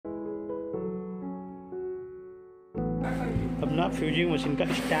अपना fusing machine का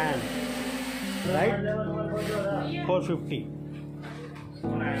stand, right, 450।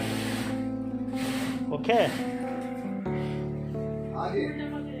 Okay,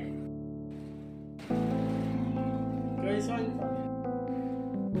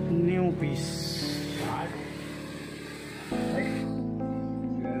 new piece,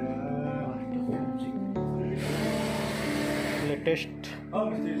 latest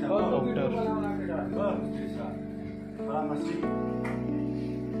counter.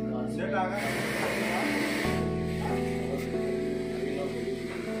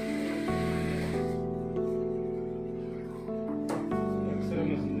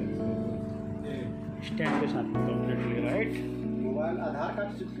 Stand के साथ कंप्लीटली, राइट। मोबाइल आधार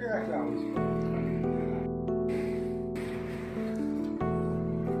card चिपकेगा क्या?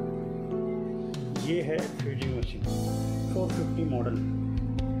 ये है फ्यूजिंग मशीन 450 मॉडल,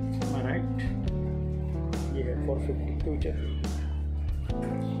 राइट। ये है 450 फ्यूचर।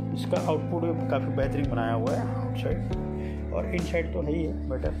 इसका आउटपुट काफ़ी बेहतरीन बनाया हुआ है आउटसाइड, और इनसाइड तो है ही है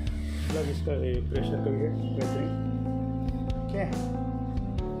बेटर, प्लस इसका प्रेशर का भी है बेहतरीन। क्या है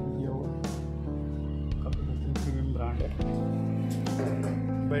ये हुआ, काफ़ी बेहतरीन प्रीमियम ब्रांड है।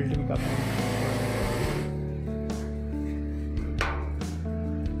 बेल्ट भी काफ़ी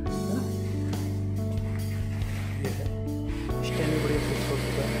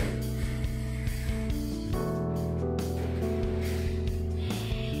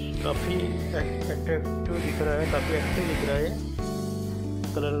काफ़ी अट्रैक्टिव दिख रहा है, काफ़ी एक्टिव दिख रहा है।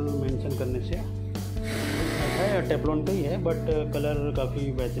 कलर मेंशन करने से है, टेफ्लॉन का ही है, बट कलर काफ़ी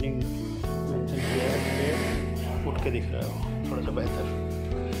बेहतरीन मेंशन किया है, इसलिए उठ के दिख रहा है थोड़ा सा बेहतर,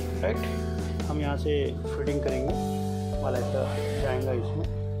 राइट। हम यहाँ से फिटिंग करेंगे, वाला ऐसा जाएगा इसमें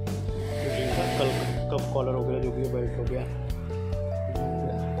फिटिंग का, कप कॉलर हो गया, जो भी बेल्ट हो गया,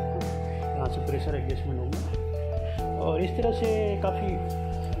 यहाँ से प्रेशर एडजस्टमेंट होगा, और इस तरह से काफ़ी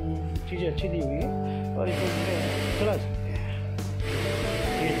चीज़ें अच्छी दी हुई है। और इसमें चला सकते हैं,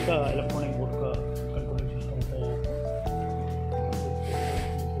 इसका इलेक्ट्रॉनिक बोर्ड का कंट्रोलिंग सिस्टम होता है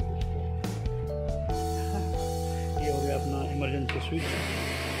यहाँ। ये हो गया अपना इमरजेंसी स्विच,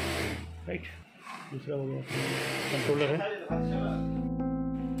 राइट। दूसरा हो गया कंट्रोलर है।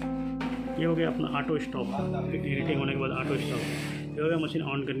 ये हो गया अपना ऑटो स्टॉप, हीटिंग होने के बाद ऑटो स्टॉप। ये हो गया मशीन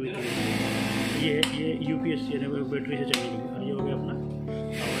ऑन करने के लिए, ये UPS यानी बैटरी से चलेगी। और ये हो गया अपना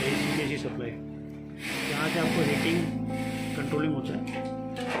AC सप्लाई, यहाँ से आपको हीटिंग कंट्रोलिंग होता है,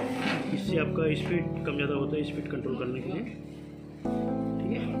 इससे आपका स्पीड कम ज़्यादा होता है, स्पीड कंट्रोल करने के लिए,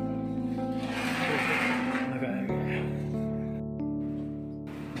 ठीक है। लगाया गया है।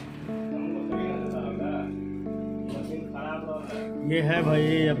 ये है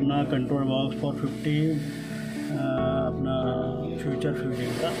भाई अपना कंट्रोल बॉक्स 450, अपना फ्यूचर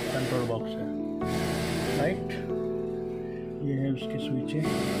फ्यूजिंग का कंट्रोल बॉक्स है, राइट। ये है उसके स्विच है।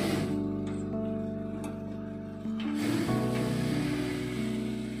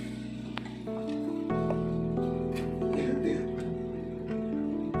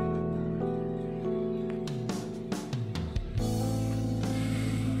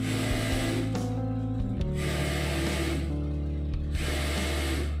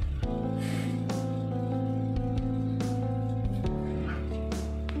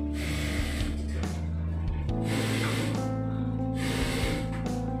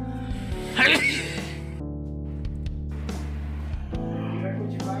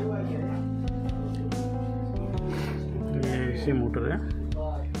 ये मोटर है,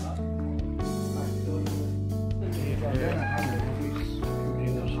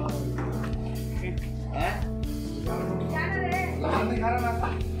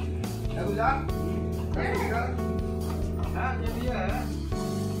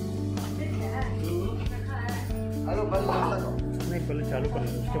 नहीं पहले चालू कर लो,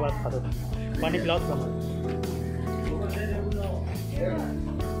 उसके बाद खा दो, पानी पिलाओ तो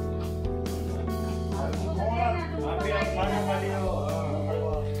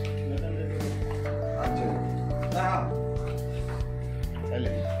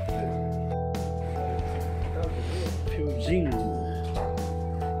फ्यूजिंग।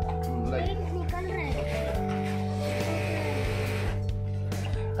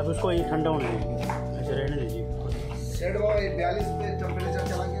 अब उसको ये ठंडा होने दीजिए, ऐसे रहने दीजिए। 42 पे टेम्परेचर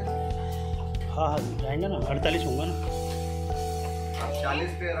चला गया। हाँ हाँ जाएंगे ना, 48 होगा ना, 40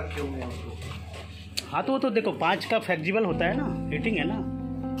 पे रखे हुए हैं उसको। हाँ तो वो तो देखो 5 का फ्लेक्सिबल होता है ना, हीटिंग है ना,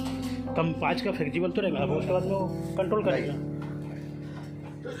 कम 5 का फ्लेक्सिबल तो रहेगा, अब उसके बाद वो कंट्रोल करेगा।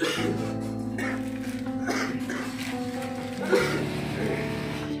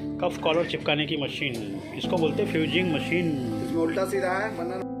 कफ कॉलर चिपकाने की मशीन, इसको बोलते हैं फ्यूजिंग मशीन। इसमें उल्टा सीधा है,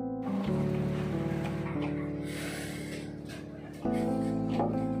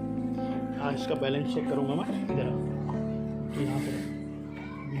 यहाँ इसका बैलेंस चेक करूँगा मैं। इधर यहाँ से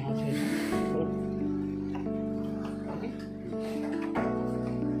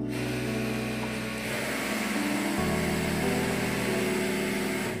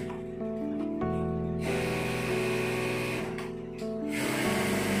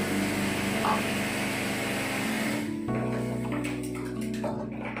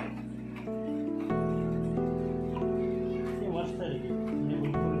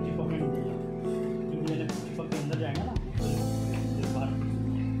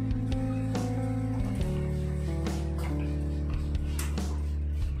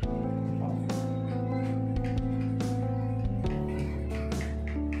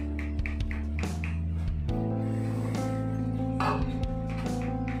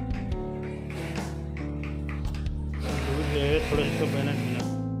थोड़ा इसका बैलेंस मिला।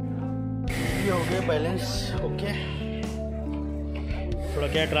 ये हो गया बैलेंस ओके। थोड़ा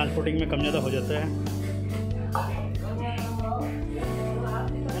क्या ट्रांसपोर्टिंग में कम ज़्यादा हो जाता है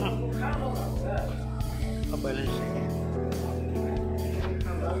ना। अब बैलेंस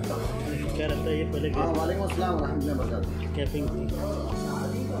क्या रहता है ये पहले वालेकुम अस्सलाम रहमतुल्लाहि व बरकातहू। कैपिंग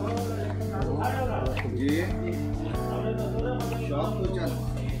जी शॉप तो चल,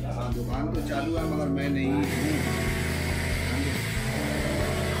 हाँ दुकान तो चालू है मगर मैं नहीं हूँ।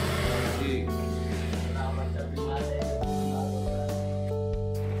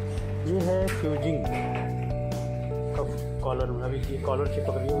 ये है फ्यूजिंग कप कॉलर में। अभी ये कॉलर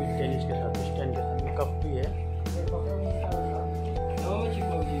चिपक रही है टेनिस के साथ, स्टैंड के साथ। कप भी है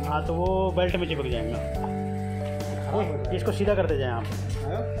हाँ, तो वो बेल्ट में चिपक जाएगा। इसको सीधा करते जाएं आप।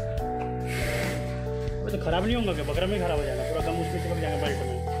 वो तो ख़राब नहीं होगा क्या? बकरा में ख़राब हो जाएगा पूरा, कम उसमें चिपक जाएगा बेल्ट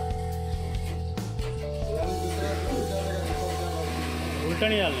में। उल्टा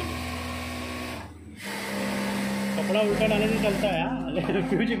नहीं डालने, कपड़ा उल्टा डालने से चलता है लेकिन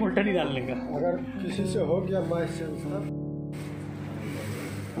फ्यूजिंग उल्टा नहीं डालने का। अगर किसी से हो गया बाय चांस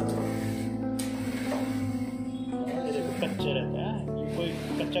कच्चा रहता है, ये कोई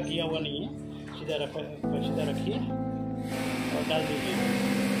कच्चा किया हुआ नहीं है। सीधा रखिए और डाल दीजिए,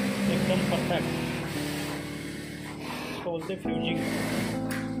 एकदम परफेक्ट। इसको बोलते हैं फ्यूजिंग।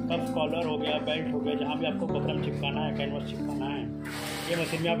 कप कॉलर हो गया, बेल्ट हो गया, जहाँ भी आपको बकरम चिपकाना है, कैनवस चिपकाना है, ये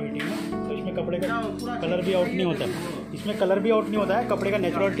मशीन में आप हीटिंग है तो इसमें कपड़े का कलर भी आउट नहीं होता है। इसमें कलर भी आउट नहीं होता है, कपड़े का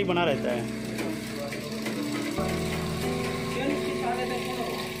नेचुरलिटी बना रहता है।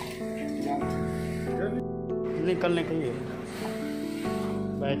 निकलने के लिए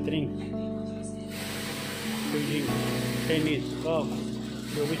बेहतरीन फ्यूजिंग टेनिस कप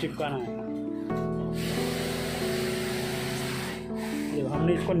जो भी चिपकाना है।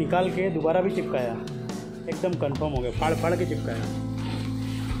 हमने इसको निकाल के दोबारा भी चिपकाया, एकदम कंफर्म हो गया। फाड़ के चिपकाया,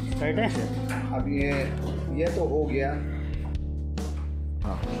 राइट है। अब ये तो हो गया।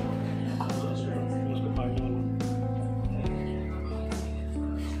 हाँ इसको फाड़ने वाला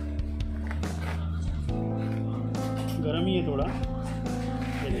गर्म ही है थोड़ा,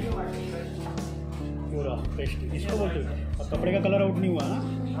 पूरा पेस्ट इसको बोलते हैं। अब कपड़े का कलर आउट नहीं हुआ ना,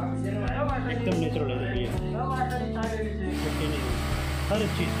 एकदम नेचुरल है। ये हर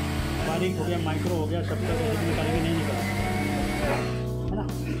चीज़ बारीक हो गया, माइक्रो हो गया, सब तक निकालेंगे नहीं निकला है ना।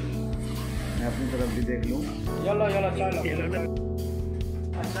 मैं अपनी तरफ भी देख लूँ। चलो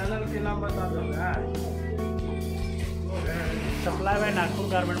चैनल के नाम बता दो। Supply bye Nagpur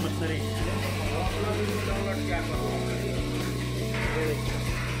garment machinery.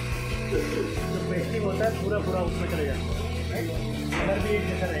 जो पेस्टिंग होता है पूरा उसमें चले जाता है, कलर भी एक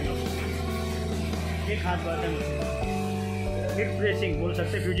जैसा रहेगा। ये खास बात है मशीन। हिट प्रेसिंग बोल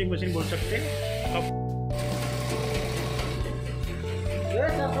सकते, फ्यूजिंग मशीन बोल सकते।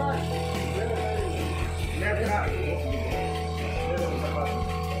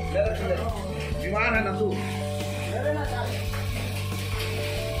 बीमार है ना तू?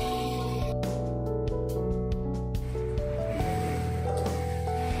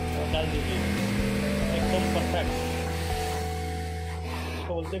 डाल दीजिए, एकदम परफेक्ट।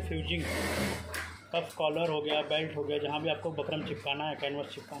 इसको बोलते हैं फ्यूजिंग। कप कॉलर हो गया, बेल्ट हो गया, जहाँ भी आपको बकरम चिपकाना है, कैनवस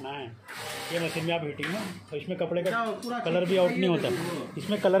चिपकाना है, ये मशीन में आप हीटिंग में तो इसमें कपड़े का कलर भी आउट नहीं होता है।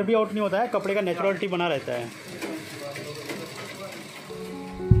 इसमें कलर भी आउट नहीं होता है, कपड़े का नेचुरलिटी बना रहता है।